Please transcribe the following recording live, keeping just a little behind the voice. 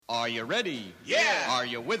Are you ready? Yeah! Are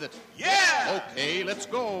you with it? Yeah! Okay, let's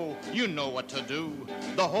go. You know what to do.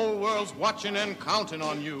 The whole world's watching and counting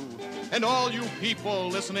on you. And all you people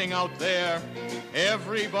listening out there,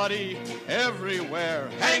 everybody, everywhere.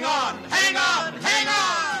 Hang on! Hang on! Hang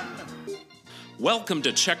on! Welcome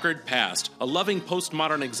to Checkered Past, a loving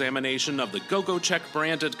postmodern examination of the Go-Go Check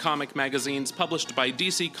branded comic magazines published by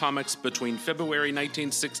DC Comics between February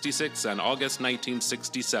 1966 and August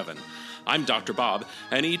 1967. I'm Dr. Bob,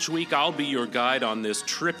 and each week I'll be your guide on this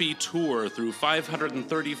trippy tour through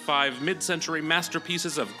 535 mid-century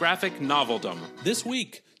masterpieces of graphic noveldom. This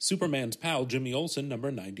week, Superman's pal Jimmy Olsen,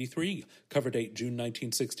 number 93. Cover date June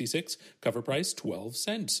 1966. Cover price 12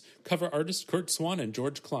 cents. Cover artist Kurt Swan and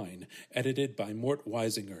George Klein. Edited by Mort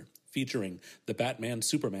Weisinger. Featuring the Batman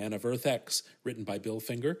Superman of Earth X. Written by Bill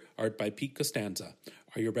Finger. Art by Pete Costanza.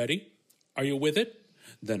 Are you ready? Are you with it?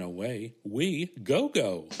 Then away we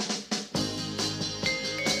go.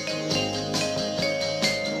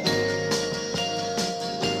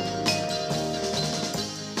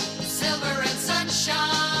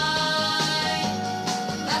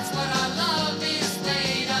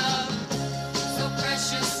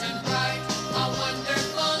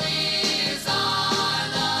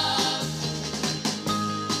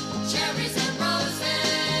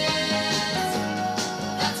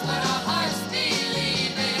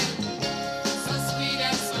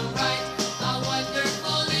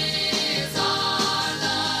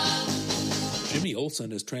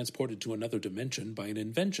 Olsen is transported to another dimension by an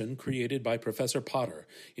invention created by Professor Potter.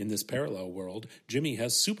 In this parallel world, Jimmy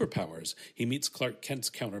has superpowers. He meets Clark Kent's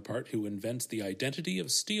counterpart, who invents the identity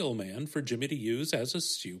of Steel Man for Jimmy to use as a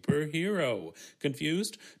superhero.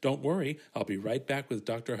 Confused? Don't worry, I'll be right back with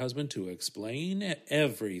Dr. Husband to explain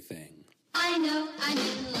everything. I know I'm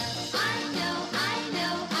in love.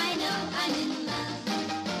 I'm in love.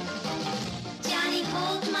 Johnny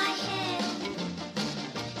holds my hand,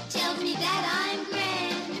 tells me that I'm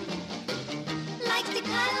grand, likes to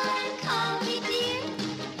cuddle and call me dear,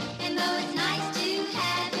 and though it's nice to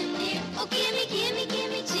have him near, oh gimme Jimmy,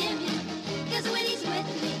 'cause when he's with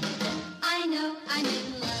me, I know I'm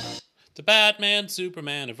in love. The Batman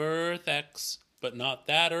Superman of Earth X, but not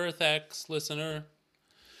that Earth X, listener.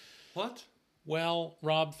 What? Well,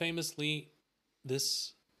 Rob, famously,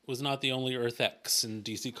 this was not the only Earth X in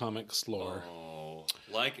DC Comics lore. Oh,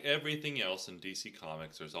 like everything else in DC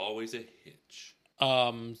Comics, there's always a hitch.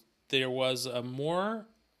 There was a more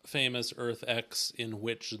famous Earth X in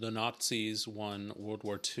which the Nazis won World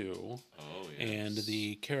War II. Oh, yes. And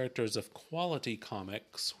the characters of Quality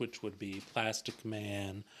Comics, which would be Plastic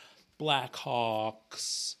Man, Black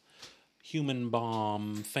Hawks, Human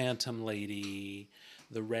Bomb, Phantom Lady,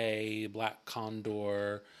 The Ray, Black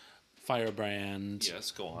Condor, Firebrand.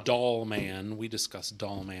 Yes, go on. Doll Man. We discussed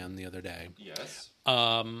Doll Man the other day. Yes.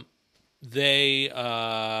 They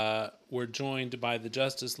were joined by the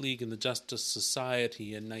Justice League and the Justice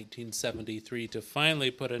Society in 1973 to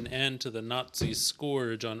finally put an end to the Nazi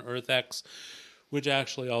scourge on Earth X, which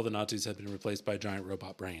actually all the Nazis had been replaced by Giant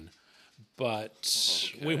Robot Brain.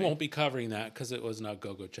 But we won't be covering that because it was not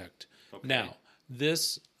Go-Go checked. Okay. Now,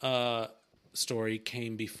 this story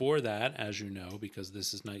came before that, as you know, because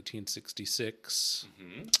this is 1966.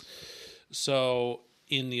 Mm-hmm. So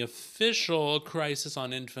in the official Crisis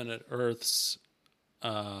on Infinite Earths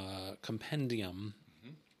compendium,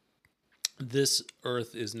 this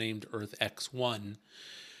Earth is named Earth X1,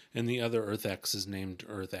 and the other Earth X is named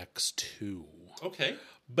Earth X2. Okay.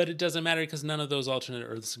 But it doesn't matter because none of those alternate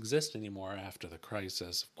Earths exist anymore after the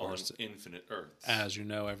crisis. Of course, on Infinite Earths. As you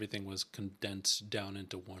know, everything was condensed down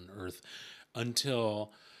into one Earth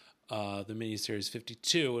until the miniseries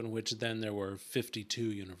 52, in which then there were 52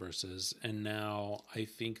 universes. And now I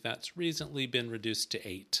think that's recently been reduced to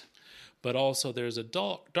 8. But also there's a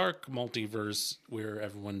dark multiverse where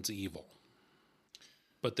everyone's evil.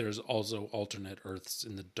 But there's also alternate Earths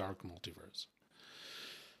in the dark multiverse.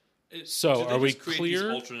 So, are we clear?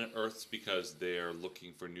 These alternate Earths because they're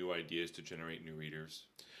looking for new ideas to generate new readers?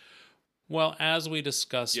 Well, as we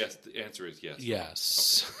discussed... Yes, the answer is yes.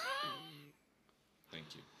 Yes. Okay. Thank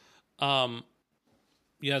you.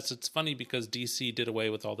 Yes, it's funny because DC did away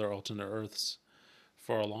with all their alternate Earths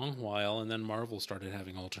for a long while, and then Marvel started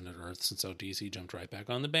having alternate Earths, and so DC jumped right back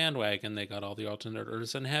on the bandwagon. They got all the alternate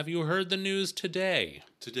Earths, and have you heard the news today?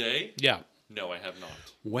 Today? Yeah. No, I have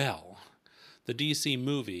not. Well... The DC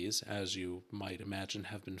movies, as you might imagine,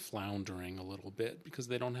 have been floundering a little bit because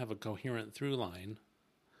they don't have a coherent through line.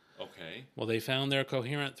 Okay. Well, they found their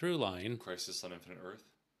coherent through line. Crisis on Infinite Earth?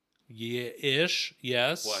 Yeah-ish,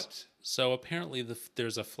 yes. What? So apparently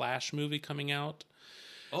there's a Flash movie coming out,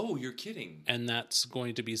 Oh, you're kidding. And that's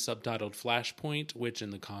going to be subtitled Flashpoint, which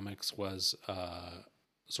in the comics was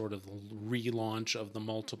sort of the relaunch of the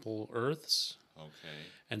multiple Earths. Okay.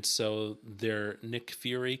 And so their Nick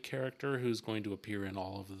Fury character, who's going to appear in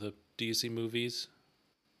all of the DC movies.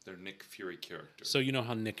 Their Nick Fury character. So you know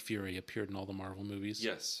how Nick Fury appeared in all the Marvel movies?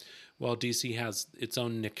 Yes. Well, DC has its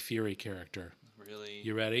own Nick Fury character. Really?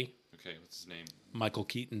 You ready? Okay, what's his name? Michael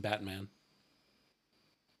Keaton, Batman.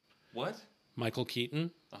 What? Michael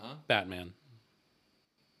Keaton, Uh-huh. Batman.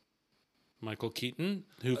 Michael Keaton,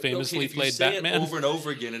 who famously okay, if played you say Batman. it over and over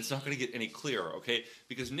again, it's not going to get any clearer, okay?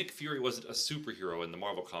 Because Nick Fury wasn't a superhero in the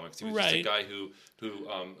Marvel comics. He was just a Right. guy who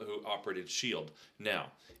operated S.H.I.E.L.D. Now,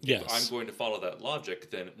 Yes. if I'm going to follow that logic,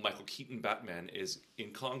 then Michael Keaton Batman is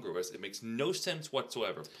incongruous. It makes no sense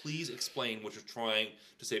whatsoever. Please explain what you're trying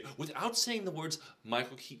to say without saying the words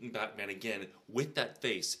Michael Keaton Batman again with that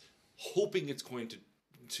face, hoping it's going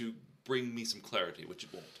to bring me some clarity, which it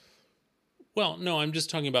won't. Well, no, I'm just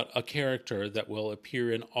talking about a character that will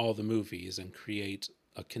appear in all the movies and create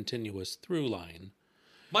a continuous through line.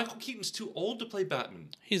 Michael Keaton's too old to play Batman.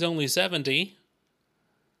 He's only 70.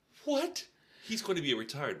 What? He's going to be a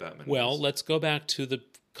retired Batman. Well, let's go back to the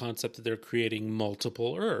concept that they're creating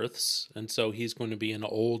multiple Earths. And so he's going to be an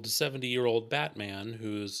old 70-year-old Batman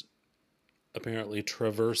who's apparently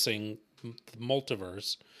traversing the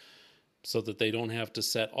multiverse so that they don't have to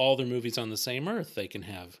set all their movies on the same Earth. They can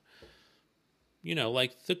have, you know,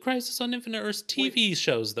 like the Crisis on Infinite Earths TV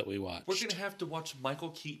shows that we watched. We're going to have to watch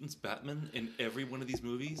Michael Keaton's Batman in every one of these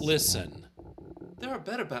movies? Listen, There are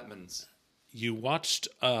better Batmans. you watched,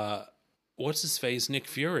 what's his face, Nick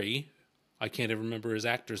Fury. I can't even remember his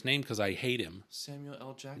actor's name because I hate him. Samuel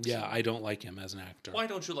L. Jackson? Yeah, I don't like him as an actor. Why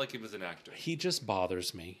don't you like him as an actor? He just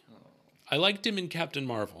bothers me. I liked him in Captain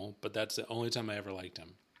Marvel, but that's the only time I ever liked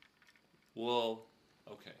him. Well,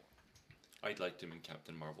 okay. I liked him in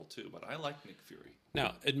Captain Marvel too, but I like Nick Fury.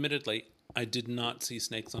 Now, admittedly, I did not see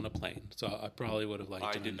Snakes on a Plane, so I probably would have liked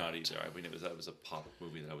I him. did not either. I mean, that was a pop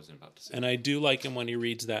movie that I wasn't about to say. And I do like him when he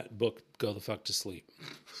reads that book, Go the Fuck to Sleep.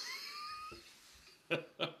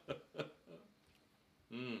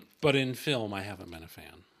 But in film, I haven't been a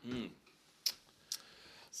fan.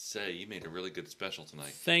 Say, you made a really good special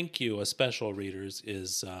tonight. Thank you. A special, readers,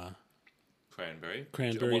 is Cranberry.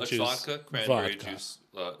 Cranberry Well, it's juice. vodka, cranberry Vodka. juice,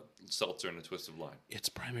 seltzer, and a twist of lime. it's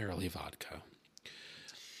primarily vodka.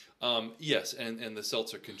 Yes, and the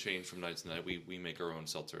seltzer can change from night to night. We make our own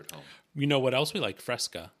seltzer at home. You know what else we like?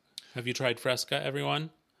 Fresca. Have you tried Fresca,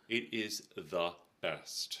 everyone? It is the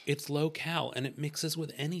best. It's low cal and it mixes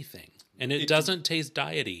with anything. And it It- doesn't taste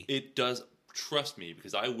diety. It does. Trust me,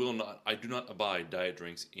 because I do not abide diet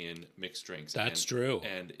drinks in mixed drinks. That's true.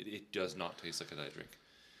 And it does not taste like a diet drink.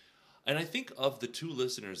 And I think of the two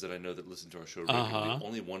listeners that I know that listen to our show regularly,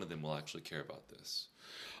 only one of them will actually care about this.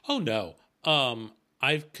 Oh, no.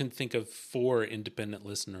 I can think of 4 independent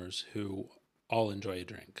listeners who all enjoy a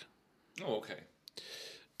drink. Oh, okay.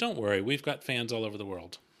 Don't worry. We've got fans all over the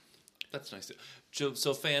world. That's nice.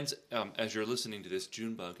 So fans, as you're listening to this,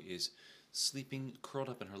 Junebug is sleeping curled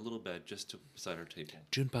up in her little bed just beside her table.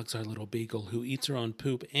 Junebug's our little beagle who eats her own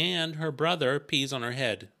poop, and her brother pees on her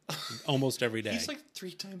head almost every day. He's like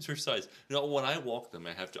 3 times her size. You know, when I walk them,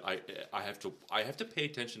 I have to pay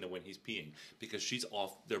attention to when he's peeing because she's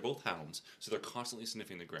off. They're both hounds, so they're constantly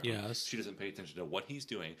sniffing the ground. Yes. She doesn't pay attention to what he's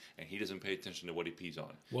doing, and he doesn't pay attention to what he pees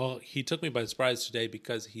on. Well, he took me by surprise today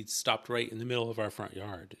because he stopped right in the middle of our front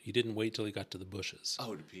yard. He didn't wait till he got to the bushes.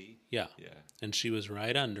 Oh, to pee? Yeah. Yeah. And she was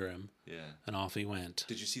right under him, Yeah. and off he went.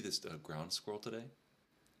 Did you see this ground squirrel today?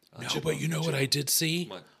 No, but you know what I did see?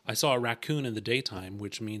 What? I saw a raccoon in the daytime,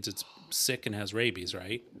 which means it's sick and has rabies,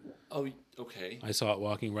 right? Oh, okay. I saw it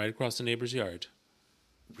walking right across the neighbor's yard.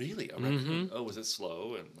 Really? A raccoon? Oh, was it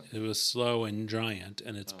slow? And like, It was slow and giant,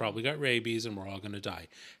 and it's probably got rabies, and we're all going to die.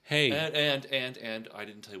 Hey, and I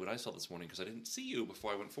didn't tell you what I saw this morning because I didn't see you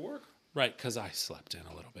before I went for work. right, because I slept in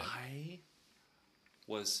a little bit. I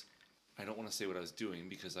don't want to say what I was doing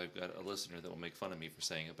because I've got a listener that will make fun of me for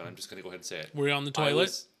saying it, but I'm just going to go ahead and say it. Were you on the I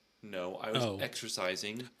toilet? was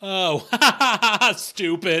exercising. Oh,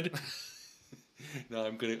 stupid. No,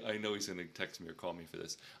 I know he's going to text me or call me for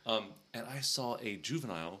this. And I saw a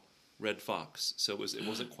juvenile red fox, so it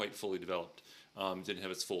wasn't quite fully developed. Didn't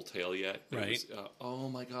have its full tail yet. It Right. was, oh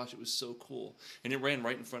my gosh, it was so cool, and it ran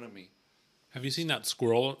right in front of me. Have you seen that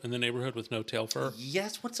squirrel in the neighborhood with no tail fur?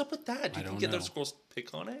 Yes, what's up with that? Do you don't think know. those squirrels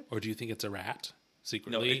pick on it? Or do you think it's a rat,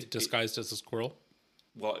 secretly disguised as a squirrel?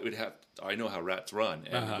 Well, it would have. I know how rats run,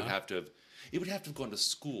 and it would have to have gone to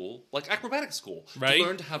school, like acrobatic school, Right. to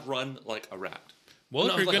learn to have run like a rat. Well,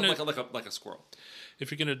 No, if you're like, gonna like a squirrel. if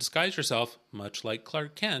you're gonna disguise yourself, much like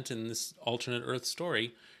Clark Kent in this alternate Earth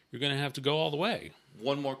story, you're gonna have to go all the way.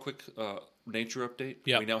 One more quick nature update.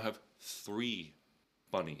 Yeah. We now have 3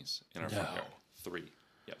 bunnies in our front yard. 3.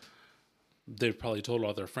 Yep. They've probably told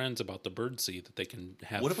all their friends about the birdseed that they can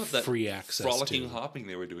have What about that free access frolicking to. hopping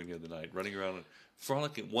they were doing the other night, running around and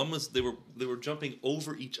frolicking? One was they were jumping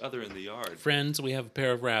over each other in the yard. Friends, we have a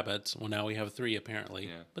pair of rabbits. Well, now we have 3 apparently.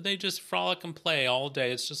 Yeah. But they just frolic and play all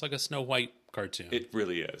day. It's just like a Snow White cartoon. It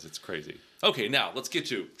really is. It's crazy. Okay, now let's get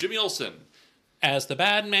to Jimmy Olsen. As the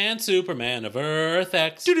Batman Superman of Earth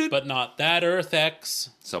X, but not that Earth X.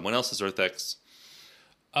 Someone else's Earth X.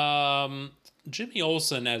 Jimmy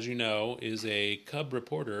Olsen, as you know, is a cub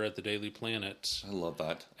reporter at the Daily Planet. I love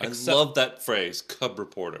that. Except- I love that phrase, cub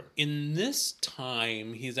reporter. In this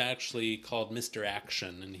time, he's actually called Mr.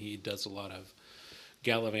 Action, and he does a lot of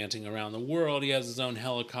gallivanting around the world. He has his own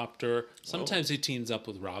helicopter. Sometimes he teams up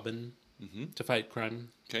with Robin to fight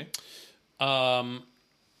crime. Okay.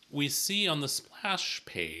 We see on the splash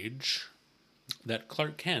page that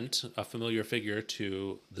Clark Kent, a familiar figure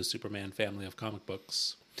to the Superman family of comic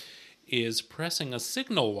books, is pressing a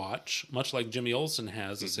signal watch, much like Jimmy Olsen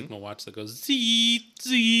has a signal watch that goes zeet,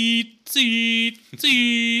 zeet, zeet,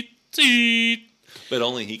 zeet, zeet. But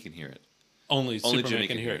only he can hear it. Only Superman Jimmy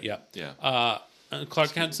can hear it, yeah. Yeah. And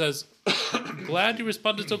Clark Kent says, "Glad you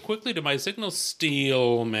responded so quickly to my signal,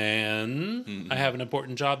 Steel Man. I have an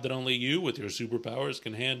important job that only you with your superpowers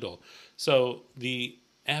can handle." So the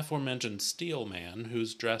aforementioned Steel Man,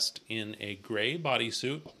 who's dressed in a gray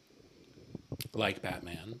bodysuit like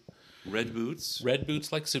Batman, Red boots. red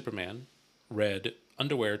boots like Superman, red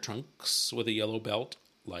underwear trunks with a yellow belt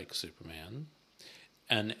like Superman,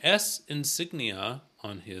 an S insignia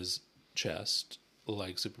on his chest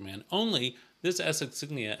like Superman, only this S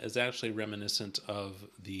insignia is actually reminiscent of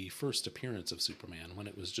the first appearance of Superman when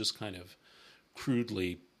it was just kind of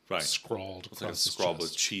crudely scrawled It's like a across his scrawl chest.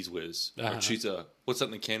 with Cheese Whiz. Or cheese, what's that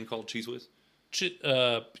in the can called? Cheese Whiz?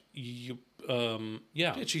 Yeah.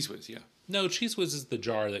 Yeah, Cheese Whiz, yeah. No, Cheese Whiz is the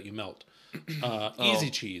jar that you melt.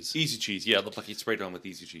 Easy Cheese. Easy Cheese, yeah. It looked like he sprayed it on with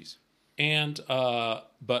Easy Cheese. And,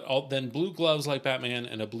 then blue gloves like Batman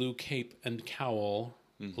and a blue cape and cowl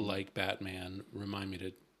like Batman. Remind me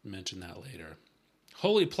to mention that later.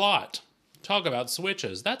 Holy plot. Talk about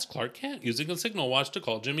switches. That's Clark Kent using a signal watch to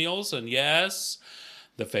call Jimmy Olsen. Yes,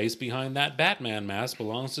 the face behind that Batman mask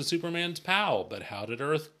belongs to Superman's pal. But how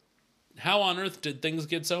on earth did things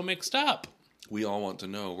get so mixed up? We all want to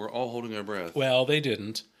know. We're all holding our breath. Well, they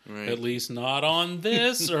didn't. Right. At least not on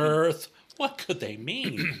this Earth. What could they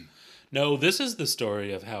mean? No, this is the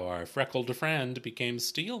story of how our freckled friend became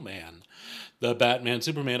Steel Man, the Batman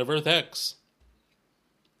Superman of Earth X.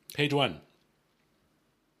 Page 1.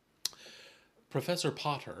 Professor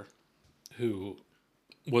Potter, who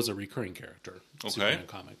was a recurring character in Superman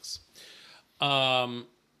comics,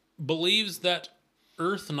 believes that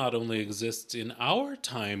Earth not only exists in our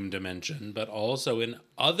time dimension, but also in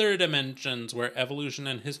other dimensions where evolution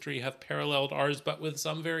and history have paralleled ours, but with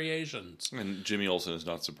some variations. And Jimmy Olsen is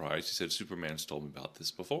not surprised. He said, Superman's told me about this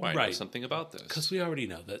before. I know something about this. Because we already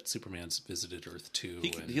know that Superman's visited Earth too.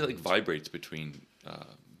 He vibrates between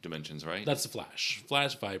dimensions, right? That's the Flash.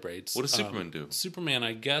 Flash vibrates. What does Superman do? Superman,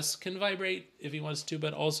 I guess, can vibrate if he wants to,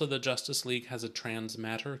 but also the Justice League has a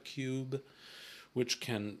transmatter cube, which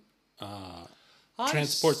can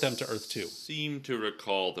transport them to Earth too. I seem to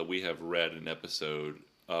recall that we have read an episode,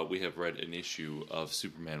 we have read an issue of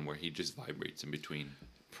Superman where he just vibrates in between.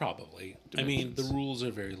 Probably. I mean, the rules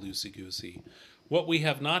are very loosey-goosey. What we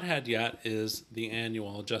have not had yet is the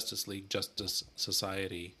annual Justice League Justice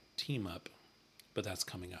Society team-up, but that's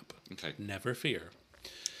coming up. Okay. Never fear.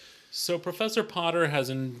 So Professor Potter has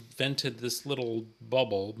invented this little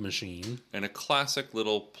bubble machine. And a classic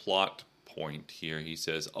little plot point here. He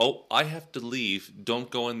says, "Oh, I have to leave. Don't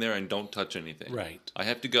go in there and don't touch anything. Right. I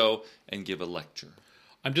have to go and give a lecture.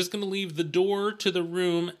 I'm just going to leave the door to the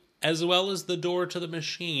room as well as the door to the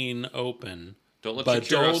machine open. Don't let your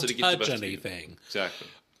curiosity get the touch best of you." anything. Exactly.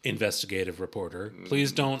 Investigative reporter.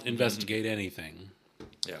 Please don't investigate anything.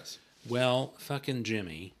 Yes. Well, fucking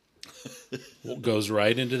Jimmy goes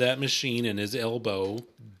right into that machine and his elbow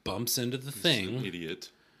bumps into the thing. Idiot.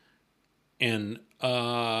 And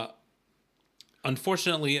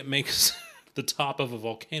unfortunately, it makes the top of a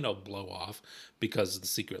volcano blow off because the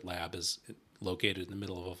secret lab is located in the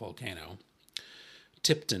middle of a volcano.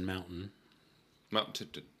 Tipton Mountain. Mount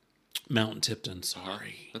Tipton. Mount Tipton,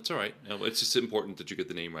 sorry. That's all right. No, it's just important that you get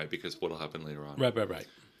the name right because what'll happen later on. Right.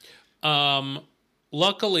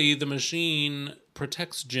 Luckily, the machine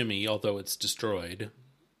protects Jimmy, although it's destroyed.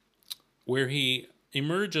 Where he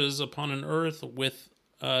emerges upon an earth with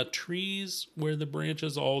trees where the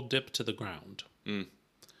branches all dip to the ground.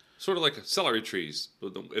 Sort of like celery trees,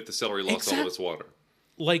 if the celery lost all of its water.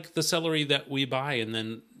 Like the celery that we buy and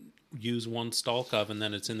then use one stalk of, and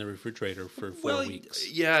then it's in the refrigerator for 4 weeks.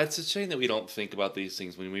 Yeah, it's a shame that we don't think about these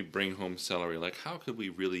things when we bring home celery. Like, how could we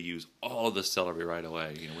really use all the celery right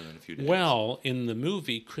away, within a few days? Well, in the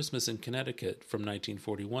movie Christmas in Connecticut from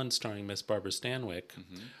 1941, starring Miss Barbara Stanwyck,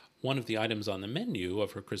 one of the items on the menu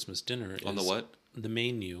of her Christmas dinner On the what? The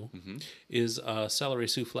menu is a celery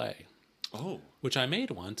souffle, Oh, which I made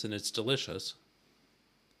once, and it's delicious.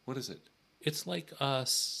 what is it? It's like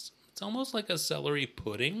it's almost like a celery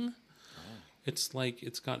pudding. It's like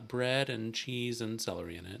it's got bread and cheese and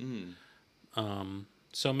celery in it.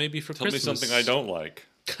 So maybe for Tell Christmas, me something I don't like.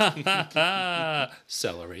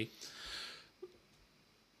 celery.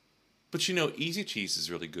 But easy cheese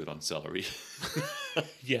is really good on celery.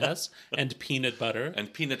 Yes, and peanut butter.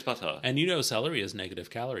 And peanut butter. And celery is negative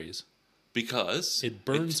calories. Because It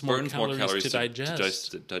burns more calories to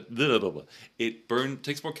digest. It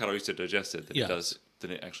takes more calories to digest it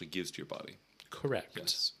than it actually gives to your body. Correct.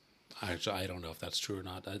 Yes. Actually, I don't know if that's true or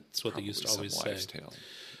not. That's what they used to Probably always some say. wives' tale.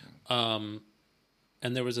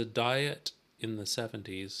 And there was a diet in the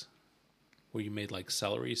 70s where you made like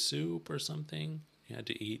celery soup or something. You had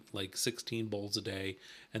to eat like 16 bowls a day,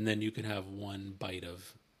 and then you could have one bite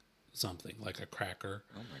of something, like a cracker.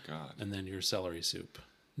 Oh my God. And then your celery soup.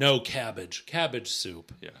 No, cabbage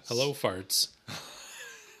soup. Yes. Hello, farts.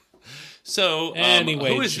 So,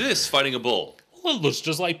 Anyway, who is this fighting a bull? Well, it looks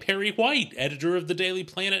just like Perry White, editor of the Daily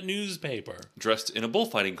Planet newspaper. Dressed in a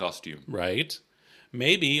bullfighting costume. Right?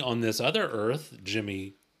 Maybe on this other Earth,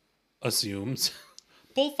 Jimmy assumes,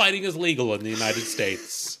 bullfighting is legal in the United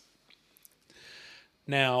States.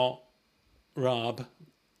 Now, Rob.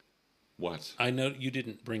 What? I know you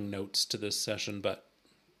didn't bring notes to this session, but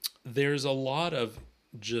there's a lot of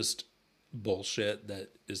just bullshit that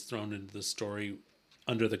is thrown into the story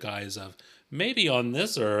under the guise of maybe on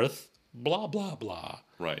this Earth, blah, blah, blah.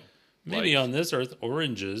 Right. Maybe on this Earth,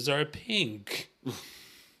 oranges are pink.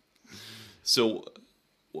 So,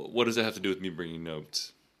 what does that have to do with me bringing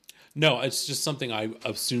notes? No, it's just something I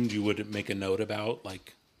assumed you would make a note about.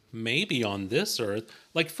 Like, maybe on this Earth.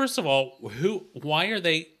 Like, first of all, who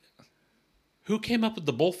came up with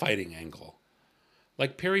the bullfighting angle?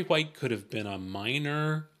 Like, Perry White could have been a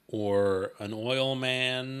miner or an oil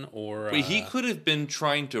man or... But he could have been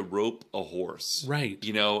trying to rope a horse. Right.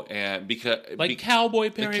 And because... Like Cowboy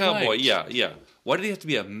Perry the cowboy, White. yeah. Why did he have to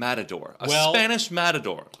be a matador? A Well, Spanish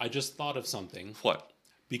matador? I just thought of something. What?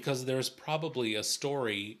 Because there's probably a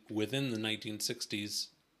story within the 1960s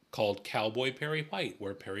called Cowboy Perry White,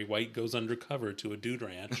 where Perry White goes undercover to a dude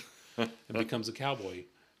ranch and becomes a cowboy.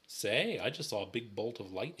 Say, I just saw a big bolt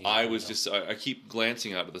of lightning. I keep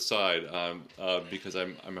glancing out to the side because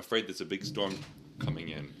I'm afraid there's a big storm coming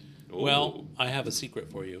in. Ooh. Well, I have a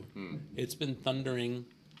secret for you. It's been thundering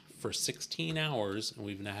for 16 hours, and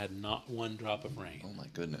we've had not one drop of rain. Oh my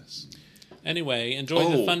goodness. Anyway, enjoy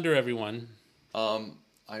the thunder, everyone.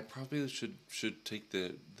 I probably should take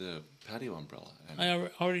the patio umbrella. I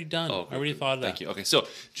already done. Oh, I already thought of that. Thank you. Okay, so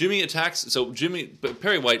Jimmy attacks. But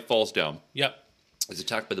Perry White falls down. Yep. Is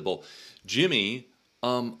attacked by the bull. Jimmy,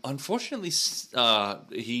 unfortunately,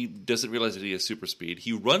 he doesn't realize that he has super speed.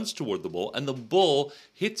 He runs toward the bull, and the bull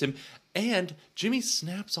hits him, and Jimmy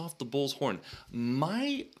snaps off the bull's horn.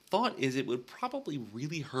 My thought is it would probably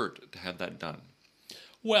really hurt to have that done.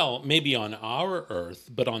 Well, maybe on our Earth,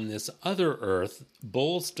 but on this other Earth,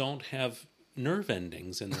 bulls don't have nerve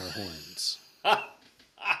endings in their horns.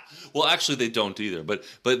 Well, actually, they don't either. But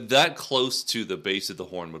that close to the base of the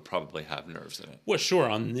horn would probably have nerves in it. Well, sure,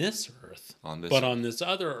 on this Earth. On this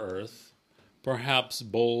other Earth, perhaps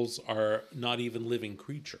bulls are not even living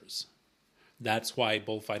creatures. That's why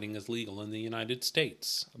bullfighting is legal in the United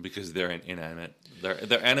States. Because they're inanimate.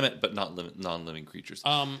 They're animate, but not non-living creatures.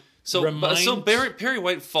 So Perry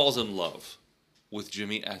White falls in love with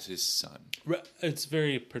Jimmy as his son. It's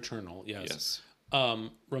very paternal, yes. Yes.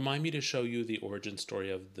 Remind me to show you the origin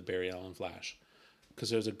story of the Barry Allen Flash. Because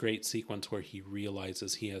there's a great sequence where he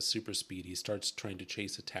realizes he has super speed. He starts trying to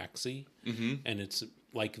chase a taxi. And it's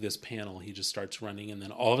like this panel. He just starts running, and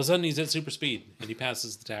then all of a sudden he's at super speed, and he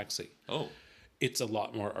passes the taxi. Oh. It's a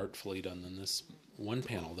lot more artfully done than this one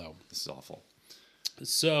panel, though. This is awful.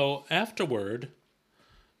 So afterward,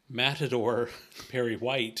 Matador Perry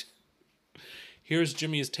White hears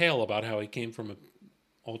Jimmy's tale about how he came from an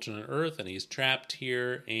alternate Earth and he's trapped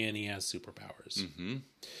here and he has superpowers.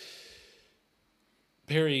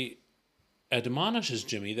 Perry admonishes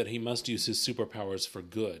Jimmy that he must use his superpowers for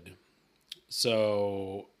good.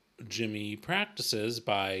 So Jimmy practices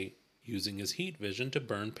by using his heat vision to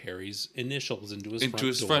burn Perry's initials into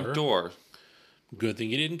his front door. Good thing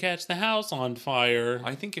he didn't catch the house on fire.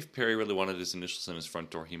 I think if Perry really wanted his initials in his front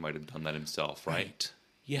door, he might have done that himself, right?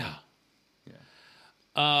 Yeah.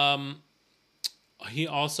 Yeah. He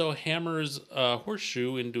also hammers a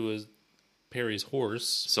horseshoe into Perry's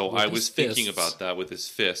horse. So with I his was thinking fists. about that with his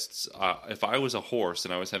fists. If I was a horse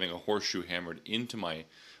and I was having a horseshoe hammered into my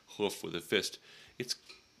hoof with a fist, it's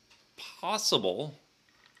possible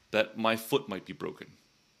that my foot might be broken.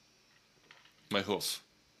 My hoof.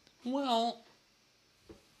 Well,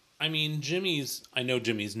 I mean, I know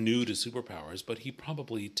Jimmy's new to superpowers, but he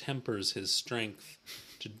probably tempers his strength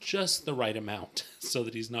to just the right amount so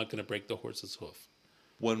that he's not going to break the horse's hoof.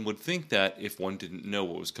 One would think that if one didn't know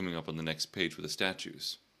what was coming up on the next page with the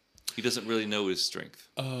statues. He doesn't really know his strength.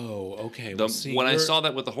 Oh, okay. When I saw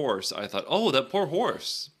that with the horse, I thought, oh, that poor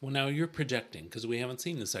horse. Well, now you're projecting because we haven't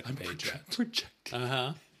seen the second page yet. Projecting.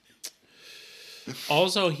 Uh-huh.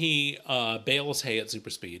 Also, he bales hay at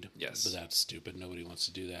super speed. Yes. But that's stupid. Nobody wants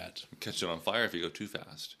to do that. Catch it on fire if you go too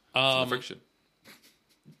fast. It's the friction.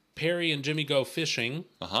 Perry and Jimmy go fishing,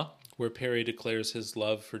 Uh-huh. where Perry declares his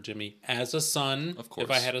love for Jimmy as a son. Of course.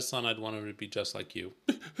 If I had a son, I'd want him to be just like you.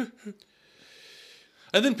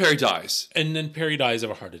 And then Perry dies. And then Perry dies of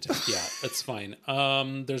a heart attack. Yeah, that's fine.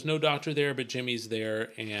 There's no doctor there, but Jimmy's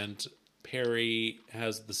there, and Perry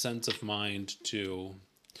has the sense of mind to...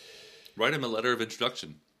 Write him a letter of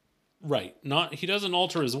introduction. Right. He doesn't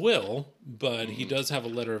alter his will, but he does have a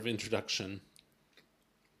letter of introduction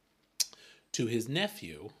to his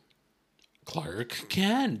nephew, Clark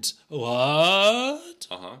Kent. What?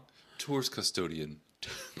 Uh-huh. Tours custodian.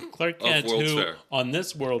 Clark Kent, World's who Fair. on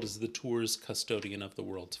this world is the tour's custodian of the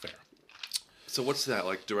World's Fair. So what's that,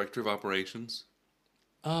 like director of operations?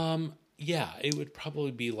 Yeah, it would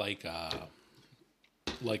probably be like a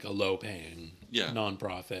low-paying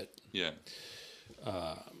nonprofit Yeah.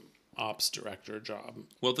 ops director job.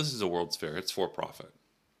 Well, this is a World's Fair. It's for profit.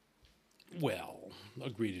 Well,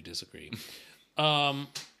 agree to disagree.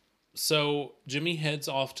 So Jimmy heads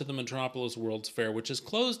off to the Metropolis World's Fair, which is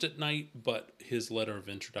closed at night, but his letter of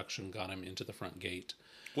introduction got him into the front gate.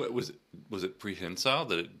 What was it? Was it prehensile?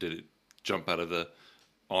 Did it jump out of the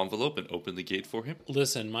envelope and open the gate for him?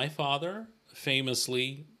 Listen, my father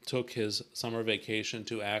famously took his summer vacation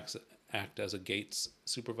to act as a gates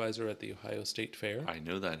supervisor at the Ohio State Fair. I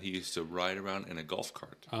know that. He used to ride around in a golf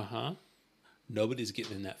cart. Uh-huh. Nobody's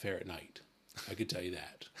getting in that fair at night. I could tell you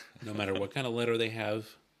that. No matter what kind of letter they have,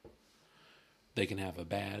 they can have a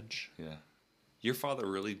badge. Yeah. Your father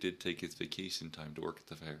really did take his vacation time to work at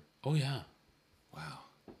the fair. Oh, yeah. Wow.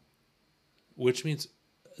 Which means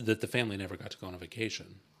that the family never got to go on a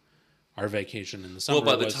vacation. Our vacation in the summer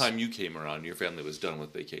Well, by the time you came around, your family was done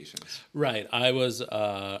with vacations. Right. I was,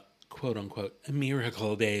 quote-unquote, a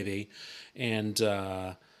miracle baby. And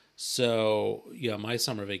so, yeah, my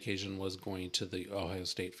summer vacation was going to the Ohio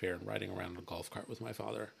State Fair and riding around in a golf cart with my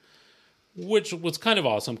father. Which was kind of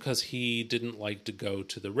awesome because he didn't like to go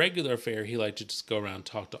to the regular fair. He liked to just go around and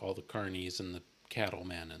talk to all the carnies and the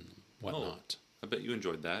cattlemen and whatnot. I bet you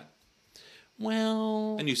enjoyed that.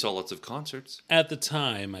 Well... And you saw lots of concerts. At the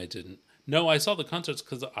time, I didn't. No, I saw the concerts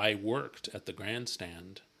because I worked at the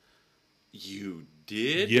grandstand. You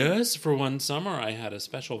did? Yes, for one summer I had a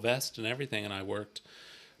special vest and everything, and I worked.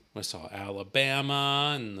 I saw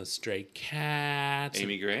Alabama and the Stray Cats.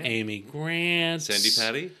 Amy Grant? Amy Grant. Sandy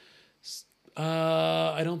Patty?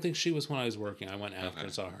 I don't think she was when I was working. I went after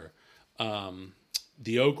and saw her.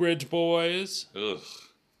 The Oak Ridge Boys. Ugh.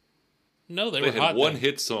 No, they They were had hot one then.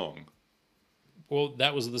 hit song. Well,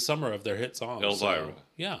 that was the summer of their hit song. Elvira. So,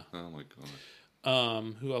 yeah. Oh, my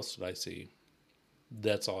God. Who else did I see?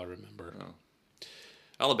 That's all I remember. Oh.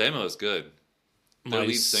 Alabama was good. Their My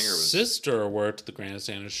lead singer was... sister worked at the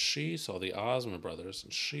grandstand and she saw the Osmond Brothers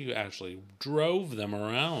and she actually drove them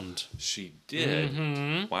around. She did?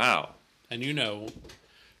 Mm-hmm. Wow. And you know,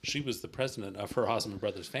 she was the president of her Osmond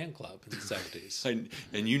Brothers fan club in the 70s.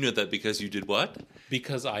 And you know that because you did what?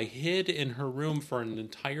 Because I hid in her room for an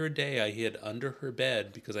entire day. I hid under her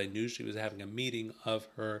bed because I knew she was having a meeting of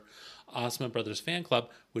her Osmond Brothers fan club,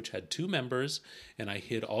 which had 2 members, and I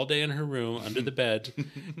hid all day in her room under the bed.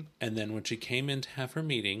 And then when she came in to have her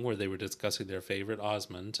meeting, where they were discussing their favorite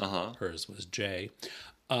Osmond, hers was Jay,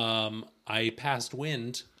 I passed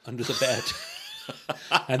wind under the bed.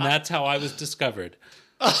 And that's how I was discovered.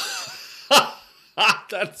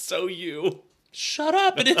 That's so you. Shut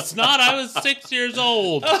up, and it's not. I was 6 years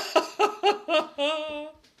old.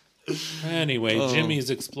 Anyway, Jimmy's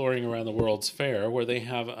exploring around the World's Fair, where they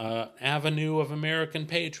have an avenue of American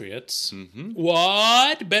patriots. Mm-hmm.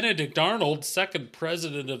 What? Benedict Arnold, second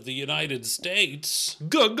president of the United States?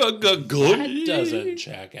 That doesn't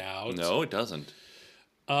check out. No, it doesn't.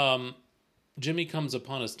 Jimmy comes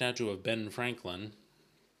upon a statue of Ben Franklin,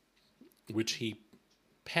 which he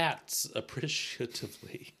pats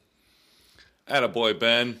appreciatively. Attaboy,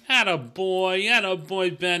 Ben.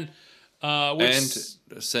 Attaboy, Ben.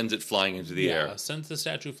 And sends it flying into the air. Sends the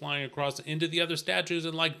statue flying across into the other statues,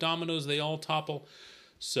 and like dominoes, they all topple.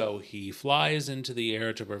 So he flies into the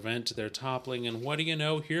air to prevent their toppling, and what do you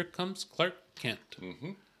know? Here comes Clark Kent.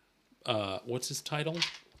 Mm-hmm. What's his title?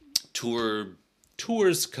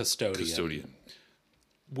 Tours Custodian.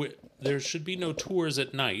 There should be no tours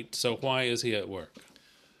at night, so why is he at work?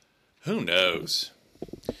 Who knows?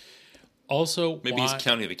 Also, maybe he's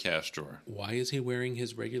counting the cash drawer. Why is he wearing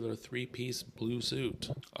his regular 3-piece blue suit?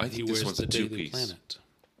 I think this one's a 2-piece. Planet.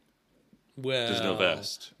 Well, there's no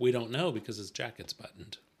vest. We don't know because his jacket's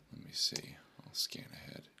buttoned. Let me see. I'll scan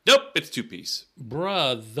ahead. Nope, it's 2-piece.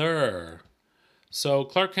 Brother. So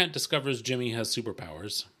Clark Kent discovers Jimmy has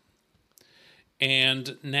superpowers.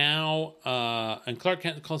 And now, and Clark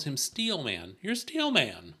Kent calls him Steel Man. You're Steel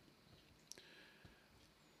Man.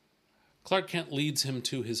 Clark Kent leads him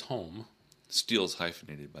to his home. Steel's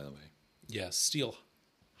hyphenated, by the way. Yes, Steel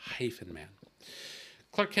hyphen man.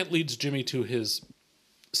 Clark Kent leads Jimmy to his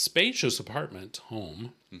spacious apartment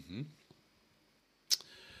home. Mm-hmm.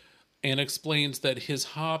 And explains that his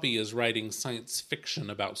hobby is writing science fiction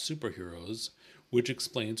about superheroes, which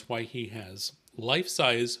explains why he has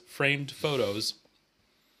life-size framed photos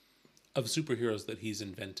of superheroes that he's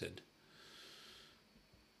invented.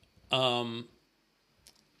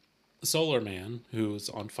 Solar Man, who's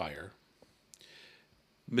on fire.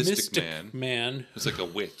 Mystic Man. Who's like a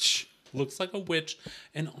witch. Looks like a witch.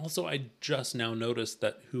 And also, I just now noticed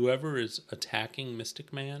that whoever is attacking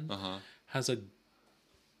Mystic Man has a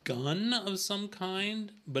gun of some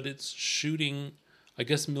kind, but it's shooting. I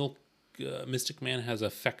guess Mystic Man has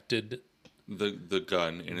affected the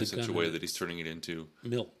gun in such a way that he's turning it into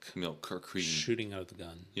milk or cream, shooting out of the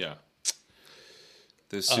gun. Yeah.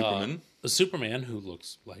 There's Superman. The Superman who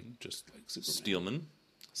looks just like Superman.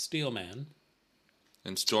 Steelman.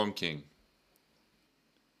 And Storm King.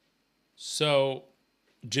 So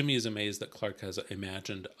Jimmy is amazed that Clark has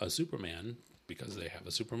imagined a Superman because they have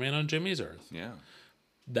a Superman on Jimmy's Earth. Yeah.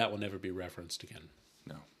 That will never be referenced again.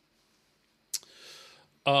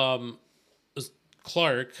 No.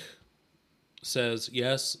 Clark says,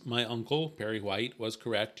 yes, my uncle, Perry White, was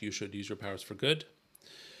correct. You should use your powers for good.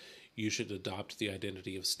 You should adopt the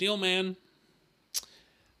identity of Steelman.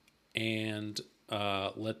 And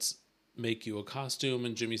let's make you a costume.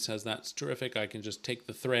 And Jimmy says, that's terrific. I can just take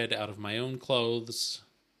the thread out of my own clothes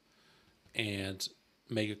and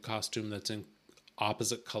make a costume that's in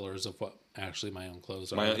opposite colors of what actually my own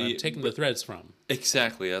clothes are. I'm taking the threads from.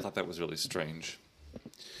 Exactly. I thought that was really strange.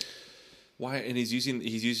 Why? And he's using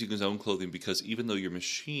his own clothing because even though your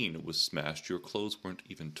machine was smashed, your clothes weren't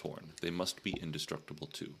even torn. They must be indestructible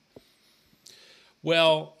too.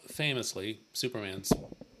 Well, famously, Superman's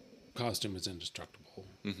costume is indestructible.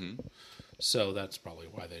 Mm-hmm. So that's probably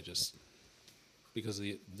why they just... Because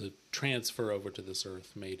the transfer over to this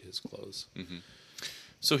Earth made his clothes. Mm-hmm.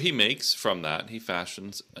 So he makes, from that, he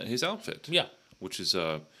fashions his outfit. Yeah. Which is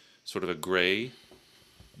a sort of a gray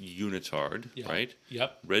unitard, right?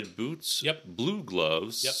 Yep. Red boots. Yep. Blue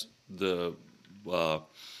gloves. Yep. The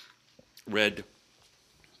red...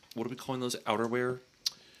 What are we calling those? Outerwear?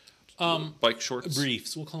 Bike shorts?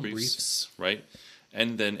 Briefs. We'll call them briefs. Right.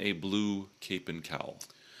 And then a blue cape and cowl.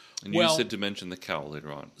 And you said to mention the cowl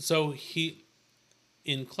later on. So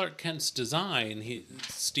in Clark Kent's design,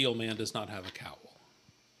 Steelman does not have a cowl.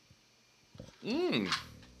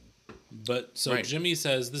 But so right. Jimmy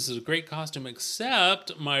says, this is a great costume,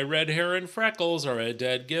 except my red hair and freckles are a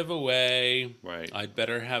dead giveaway. Right. I'd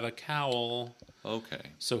better have a cowl.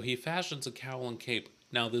 Okay. So he fashions a cowl and cape.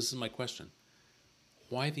 Now, this is my question.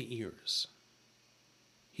 Why the ears?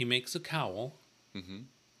 He makes a cowl. Mm-hmm.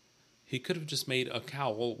 He could have just made a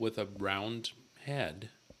cowl with a round head,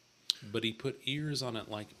 but he put ears on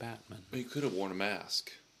it like Batman. He could have worn a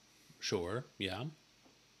mask. Sure, yeah.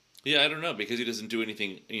 Yeah, I don't know, because he doesn't do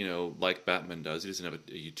anything, like Batman does. He doesn't have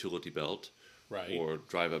a utility belt. Right. Or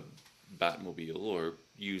drive a Batmobile or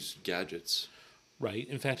use gadgets. Right.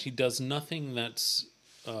 In fact, he does nothing that's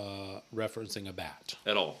referencing a bat.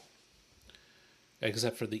 At all.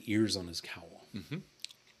 Except for the ears on his cowl. Mm-hmm.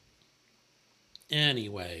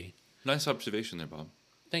 Anyway. Nice observation there, Bob.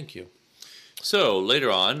 Thank you. So,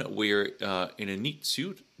 later on, we're in a neat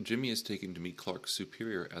suit. Jimmy is taken to meet Clark's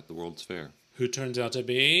superior at the World's Fair. Who turns out to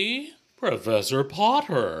be Professor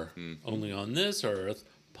Potter. Only on this Earth,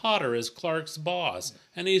 Potter is Clark's boss,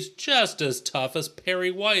 and he's just as tough as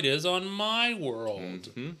Perry White is on my world.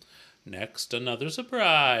 Next, another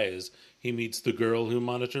surprise. He meets the girl who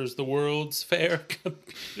monitors the World's Fair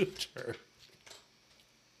computer.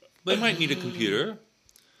 They might need a computer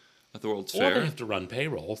at the World's Or Fair. they have to run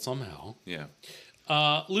payroll somehow. Yeah.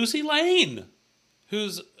 Lucy Lane,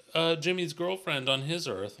 who's Jimmy's girlfriend on his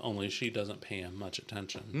Earth, only she doesn't pay him much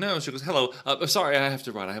attention. No, she goes, hello. Sorry, I have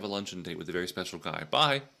to run. I have a luncheon date with a very special guy.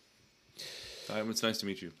 Bye. It's nice to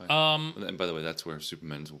meet you. Bye. And by the way, that's where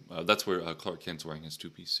that's where Clark Kent's wearing his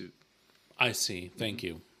two-piece suit. I see. Thank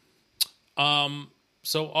you.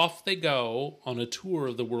 So off they go on a tour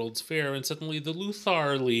of the World's Fair, and suddenly the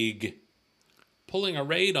Luthor League pulling a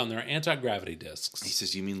raid on their anti-gravity discs. He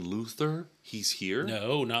says, you mean Luther? He's here?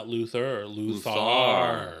 No, not Luthor.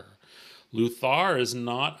 Luthor. Luthor is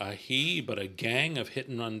not a he, but a gang of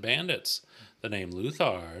hit-and-run bandits. The name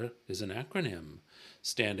Luthor is an acronym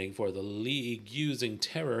standing for the League Using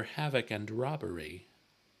Terror, Havoc, and Robbery.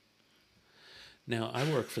 Now, I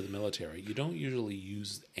work for the military. You don't usually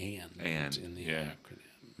use and in the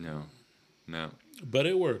acronym. No. But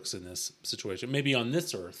it works in this situation. Maybe on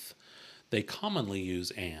this Earth, they commonly use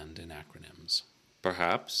and in acronyms.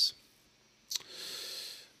 Perhaps.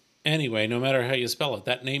 Anyway, no matter how you spell it,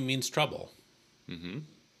 that name means trouble. Mm-hmm.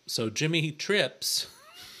 So Jimmy trips.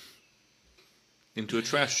 Into a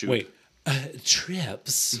trash chute. Wait,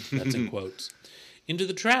 trips, that's in quotes, into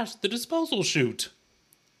the disposal chute.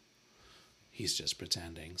 He's just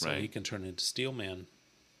pretending, so he can turn into Steel Man.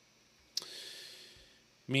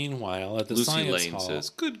 Meanwhile, at the Lucy science Lane hall... says,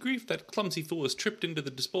 good grief, that clumsy fool has tripped into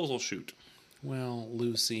the disposal chute. Well,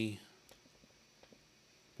 Lucy...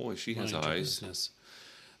 Boy, she has mind your eyes. business.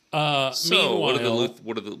 So, meanwhile,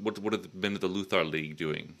 what have the men of the Luthor League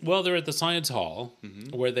doing? well, they're at the science hall,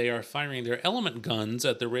 where they are firing their element guns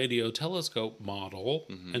at the radio telescope model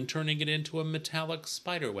and turning it into a metallic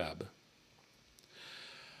spider web.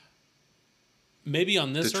 Maybe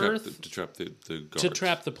on this Earth... To trap the guards. To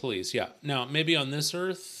trap the police, yeah. Now, maybe on this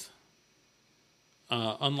Earth,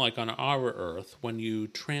 unlike on our Earth, when you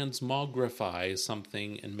transmogrify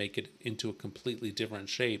something and make it into a completely different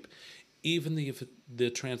shape, even if the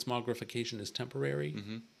transmogrification is temporary,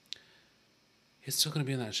 it's still going to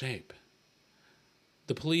be in that shape.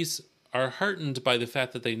 The police are heartened by the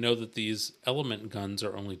fact that they know that these element guns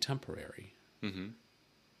are only temporary.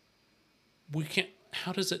 We can't...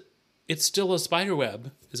 How does it... It's still a spider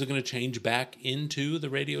web. Is it going to change back into the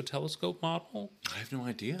radio telescope model? I have no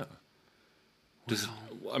idea.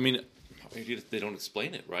 I mean, they don't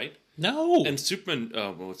explain it, right? No. And Superman,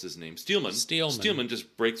 what's his name? Steelman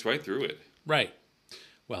just breaks right through it. Right.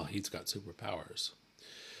 Well, he's got superpowers.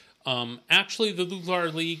 Actually, the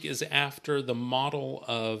Luthor League is after the model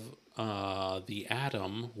of the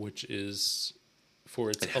atom, which is... For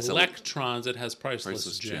its electrons, it has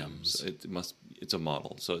priceless gems. It's a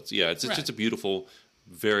model. So it's just a beautiful,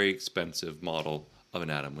 very expensive model of an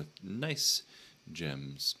atom with nice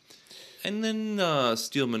gems. And then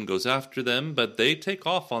Steelman goes after them, but they take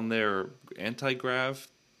off on their anti-grav.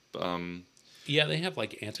 Yeah, they have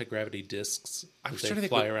like anti-gravity discs I was that trying they to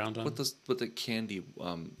fly think around on. what the candy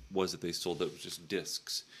was that they sold that was just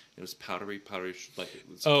discs. It was powdery, like it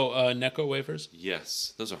was, Necco wafers?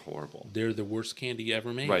 yes, those are horrible. They're the worst candy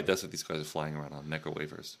ever made. Right, that's what these guys are flying around on, Necco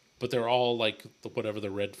wafers. But they're all like whatever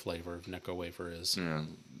the red flavor of Necco wafer is. Yeah,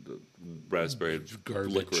 the raspberry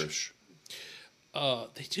Garbage. licorice.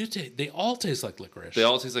 They all taste like licorice. They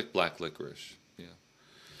all taste like black licorice. Yeah,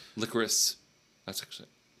 licorice. That's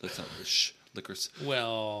not licorice.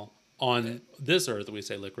 Well, on this Earth we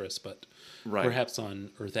say licorice, but perhaps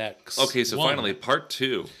on Earth X. Okay, so 1. finally, part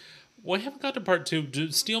 2. Well, I haven't got to part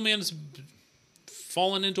 2. Steelman's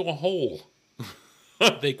fallen into a hole.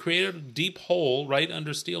 They created a deep hole right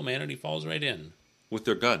under Steelman, and he falls right in. With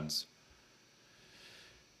their guns.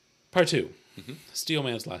 Part 2.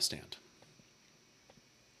 Steelman's last stand.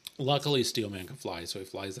 Luckily, Steelman can fly, so he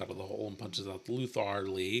flies out of the hole and punches out the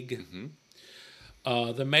Luthor League.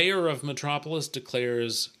 The mayor of Metropolis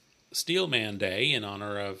declares Steelman Day in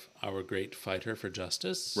honor of our great fighter for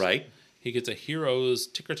justice. Right. He gets a hero's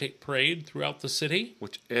ticker tape parade throughout the city.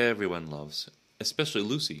 Which everyone loves. Especially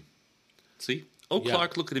Lucy. See? Oh,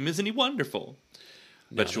 Clark, look at him. Isn't he wonderful?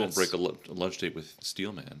 Bet she won't break a lunch date with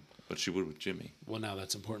Steelman, but she would with Jimmy. Well, now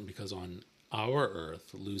that's important because on our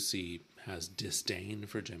Earth, Lucy has disdain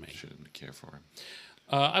for Jimmy. She didn't care for him.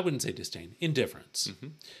 I wouldn't say disdain. Indifference.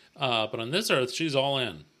 But on this Earth, she's all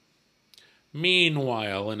in.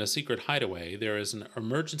 Meanwhile, in a secret hideaway, there is an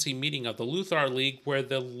emergency meeting of the Luthor League where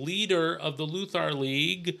the leader of the Luthor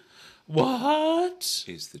League... What?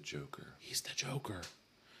 He's the Joker. He's the Joker.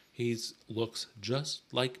 He looks just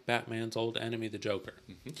like Batman's old enemy, the Joker.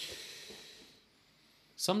 Mm-hmm.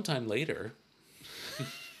 Sometime later,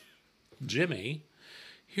 Jimmy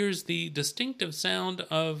hears the distinctive sound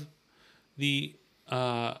of the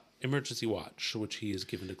emergency watch, which he is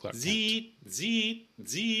given to Clark Kent. Zeet, zeet,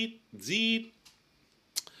 zeet, zeet.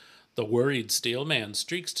 The worried Steelman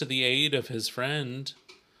streaks to the aid of his friend.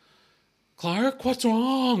 Clark, what's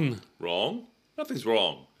wrong? Wrong? Nothing's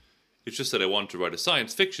wrong. It's just that I wanted to write a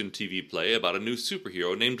science fiction TV play about a new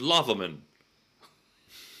superhero named Lavaman.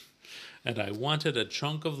 And I wanted a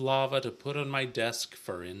chunk of lava to put on my desk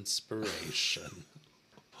for inspiration.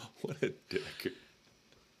 What a dick.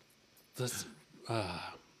 That's,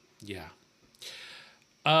 yeah.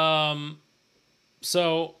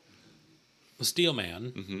 So,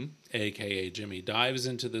 Steelman, a.k.a. Jimmy, dives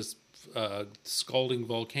into this scalding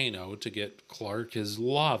volcano to get Clark his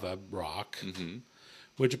lava rock,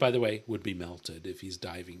 which, by the way, would be melted if he's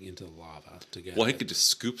diving into the lava to get Well, he it. could just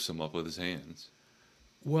scoop some up with his hands.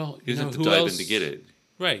 Well, He you know doesn't have who to dive else? in to get it.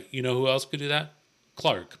 Right. You know who else could do that?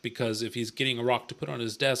 Clark, because if he's getting a rock to put on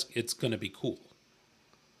his desk, it's going to be cool.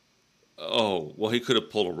 Oh, well, he could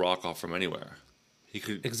have pulled a rock off from anywhere. He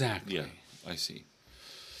could... Exactly. Yeah, I see.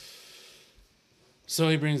 So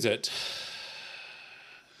he brings it.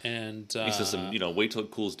 And He says, wait till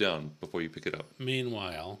it cools down before you pick it up.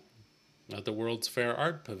 meanwhile, at the World's Fair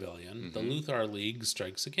Art Pavilion, the Luthor League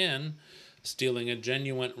strikes again, stealing a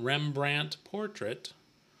genuine Rembrandt portrait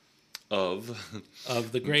Of...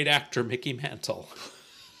 of the great actor Mickey Mantle.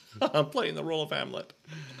 I'm playing the role of Hamlet.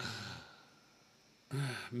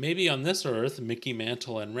 Maybe on this Earth, Mickey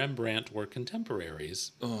Mantle and Rembrandt were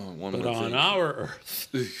contemporaries. Oh, one But more on thing. our Earth,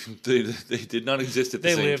 they did not exist at the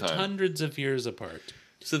they same lived time. hundreds of years apart.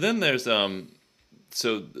 So then there's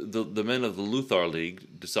so the men of the Luthor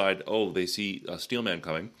League decide, they see a Steelman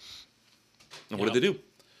coming, and what do they do?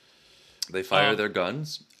 They fire their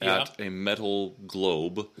guns at a metal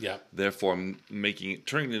globe, therefore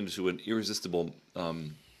turning it into an irresistible